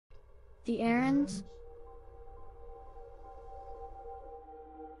The Aerons,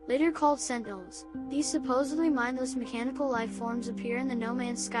 later called Sentinels, these supposedly mindless mechanical life forms appear in the No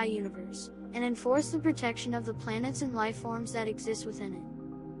Man's Sky universe, and enforce the protection of the planets and life forms that exist within it.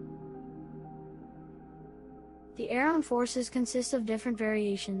 The Aeron forces consist of different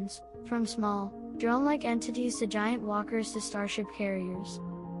variations, from small, drone-like entities to giant walkers to starship carriers.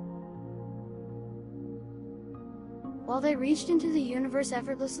 While they reached into the universe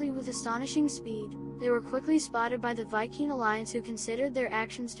effortlessly with astonishing speed, they were quickly spotted by the Viking Alliance, who considered their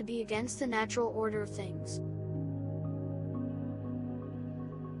actions to be against the natural order of things.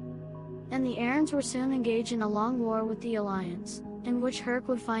 And the Aerons were soon engaged in a long war with the Alliance, in which Herc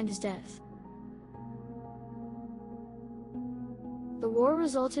would find his death. The war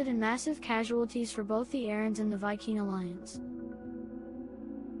resulted in massive casualties for both the Aerons and the Viking Alliance.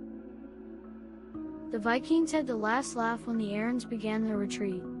 The Vikings had the last laugh when the Aerons began their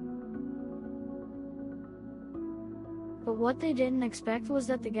retreat. But what they didn't expect was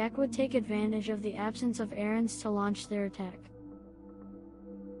that the Gek would take advantage of the absence of Aerons to launch their attack.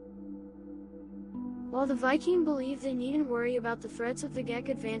 While the Viking believed they needn't worry about the threats of the Gek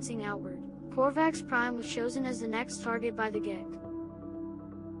advancing outward, Korvax Prime was chosen as the next target by the Gek,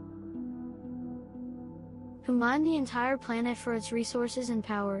 who mined the entire planet for its resources and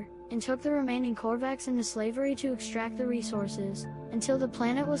power, and took the remaining Korvax into slavery to extract the resources, until the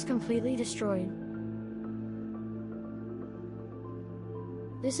planet was completely destroyed.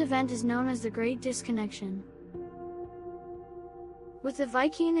 This event is known as the Great Disconnection. With the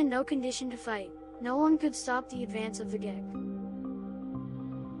Viking in no condition to fight, no one could stop the advance of the Gek.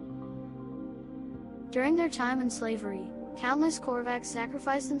 During their time in slavery, countless Korvax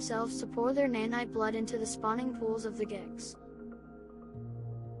sacrificed themselves to pour their nanite blood into the spawning pools of the Geks.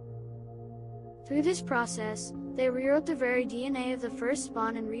 Through this process, they rewrote the very DNA of the first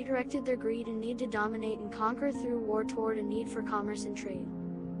spawn and redirected their greed and need to dominate and conquer through war toward a need for commerce and trade.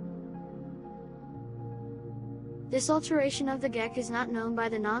 This alteration of the Gek is not known by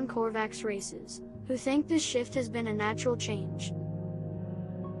the non-Korvax races, who think this shift has been a natural change.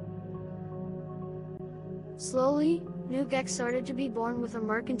 Slowly, new Gek started to be born with a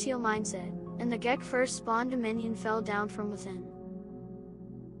mercantile mindset, and the Gek first spawn dominion fell down from within.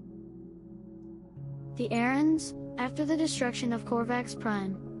 The Aerons, after the destruction of Korvax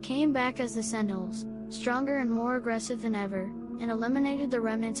Prime, came back as the Sentinels, stronger and more aggressive than ever, and eliminated the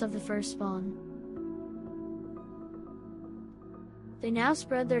remnants of the first spawn. They now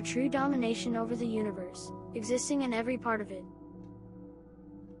spread their true domination over the universe, existing in every part of it.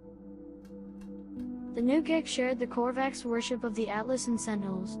 The new Gek shared the Korvax worship of the Atlas and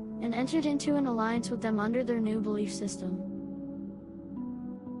Sentinels, and entered into an alliance with them under their new belief system.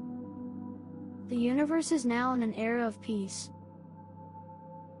 The universe is now in an era of peace.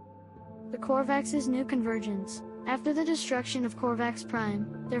 The Korvax's new convergence, after the destruction of Korvax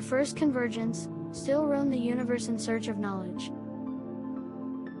Prime, their first convergence, still roam the universe in search of knowledge.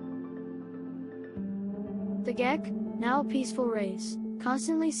 The Gek, now a peaceful race,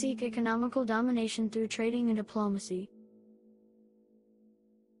 constantly seek economical domination through trading and diplomacy.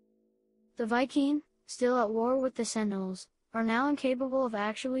 The Viking, still at war with the Sentinels, are now incapable of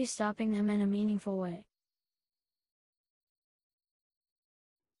actually stopping them in a meaningful way.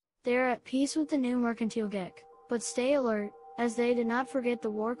 They are at peace with the new mercantile Gek, but stay alert, as they did not forget the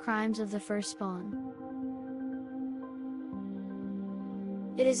war crimes of the first spawn.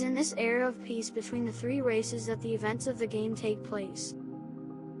 It is in this era of peace between the three races that the events of the game take place.